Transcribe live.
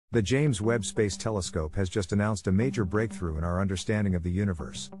The James Webb Space Telescope has just announced a major breakthrough in our understanding of the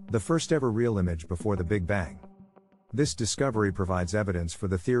universe, the first ever real image before the Big Bang. This discovery provides evidence for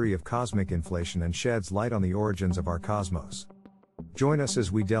the theory of cosmic inflation and sheds light on the origins of our cosmos. Join us as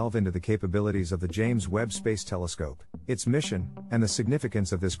we delve into the capabilities of the James Webb Space Telescope, its mission, and the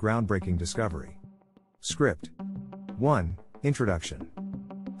significance of this groundbreaking discovery. Script 1. Introduction.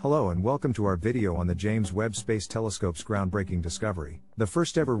 Hello and welcome to our video on the James Webb Space Telescope's groundbreaking discovery, the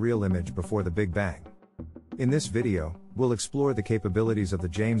first ever real image before the Big Bang. In this video, we'll explore the capabilities of the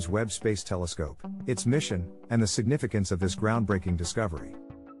James Webb Space Telescope, its mission, and the significance of this groundbreaking discovery.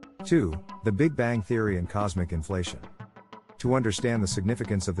 2. The Big Bang Theory and cosmic inflation. To understand the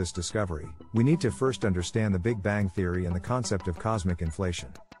significance of this discovery, we need to first understand the Big Bang Theory and the concept of cosmic inflation.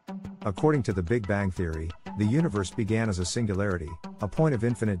 According to the Big Bang Theory, the universe began as a singularity, a point of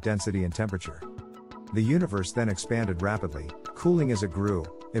infinite density and temperature. The universe then expanded rapidly, cooling as it grew,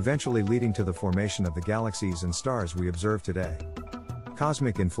 eventually leading to the formation of the galaxies and stars we observe today.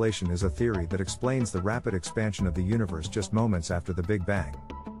 Cosmic inflation is a theory that explains the rapid expansion of the universe just moments after the Big Bang.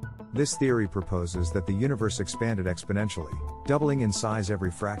 This theory proposes that the universe expanded exponentially, doubling in size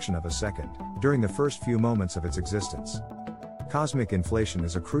every fraction of a second, during the first few moments of its existence. Cosmic inflation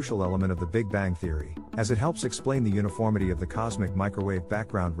is a crucial element of the Big Bang Theory, as it helps explain the uniformity of the cosmic microwave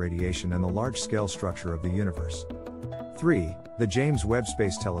background radiation and the large-scale structure of the universe. 3. The James Webb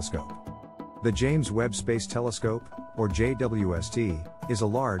Space Telescope. The James Webb Space Telescope, or JWST, is a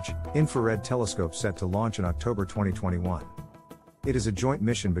large, infrared telescope set to launch in October 2021. It is a joint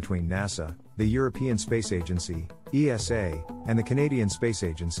mission between NASA, the European Space Agency, ESA, and the Canadian Space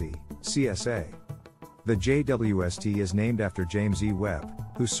Agency, CSA. The JWST is named after James E. Webb,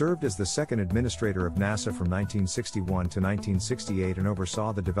 who served as the second administrator of NASA from 1961 to 1968 and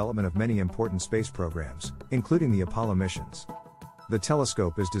oversaw the development of many important space programs, including the Apollo missions. The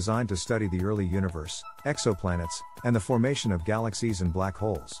telescope is designed to study the early universe, exoplanets, and the formation of galaxies and black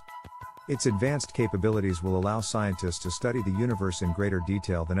holes. Its advanced capabilities will allow scientists to study the universe in greater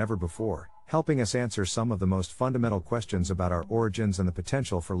detail than ever before, helping us answer some of the most fundamental questions about our origins and the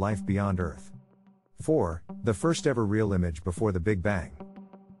potential for life beyond Earth. 4. The first ever real image before the Big Bang.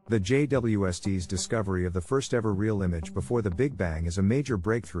 The JWST's discovery of the first ever real image before the Big Bang is a major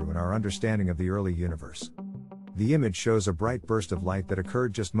breakthrough in our understanding of the early universe. The image shows a bright burst of light that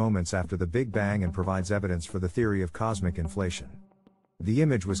occurred just moments after the Big Bang and provides evidence for the theory of cosmic inflation. The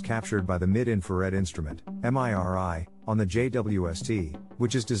image was captured by the Mid-Infrared Instrument, MIRI, on the JWST,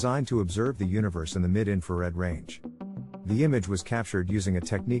 which is designed to observe the universe in the mid-infrared range. The image was captured using a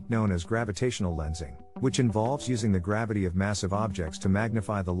technique known as gravitational lensing, which involves using the gravity of massive objects to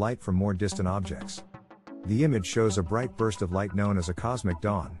magnify the light from more distant objects. The image shows a bright burst of light known as a cosmic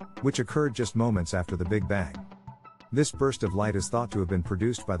dawn, which occurred just moments after the Big Bang. This burst of light is thought to have been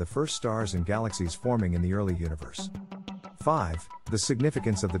produced by the first stars and galaxies forming in the early universe. 5. The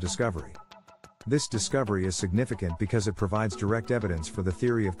significance of the discovery. This discovery is significant because it provides direct evidence for the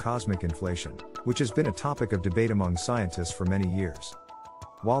theory of cosmic inflation, which has been a topic of debate among scientists for many years.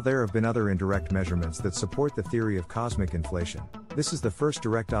 While there have been other indirect measurements that support the theory of cosmic inflation, this is the first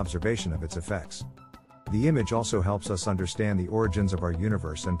direct observation of its effects. The image also helps us understand the origins of our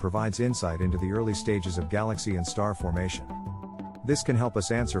universe and provides insight into the early stages of galaxy and star formation. This can help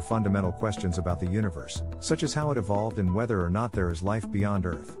us answer fundamental questions about the universe, such as how it evolved and whether or not there is life beyond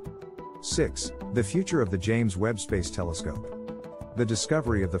Earth. 6. The future of the James Webb Space Telescope. The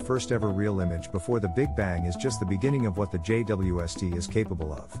discovery of the first ever real image before the Big Bang is just the beginning of what the JWST is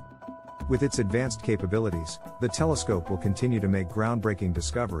capable of. With its advanced capabilities, the telescope will continue to make groundbreaking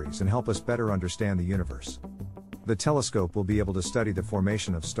discoveries and help us better understand the universe. The telescope will be able to study the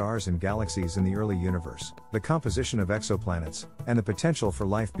formation of stars and galaxies in the early universe, the composition of exoplanets, and the potential for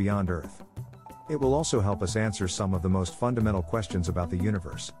life beyond Earth. It will also help us answer some of the most fundamental questions about the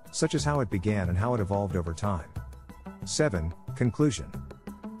universe, such as how it began and how it evolved over time. 7. Conclusion.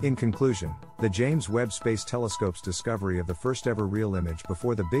 In conclusion, the James Webb Space Telescope's discovery of the first ever real image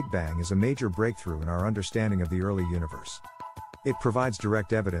before the Big Bang is a major breakthrough in our understanding of the early universe. It provides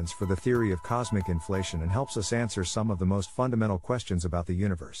direct evidence for the theory of cosmic inflation and helps us answer some of the most fundamental questions about the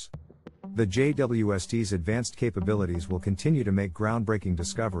universe. The JWST's advanced capabilities will continue to make groundbreaking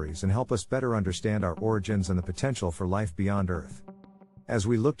discoveries and help us better understand our origins and the potential for life beyond Earth. As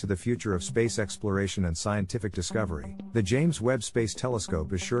we look to the future of space exploration and scientific discovery, the James Webb Space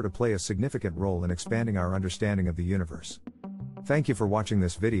Telescope is sure to play a significant role in expanding our understanding of the universe. Thank you for watching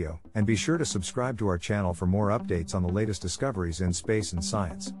this video, and be sure to subscribe to our channel for more updates on the latest discoveries in space and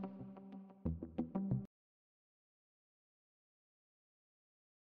science.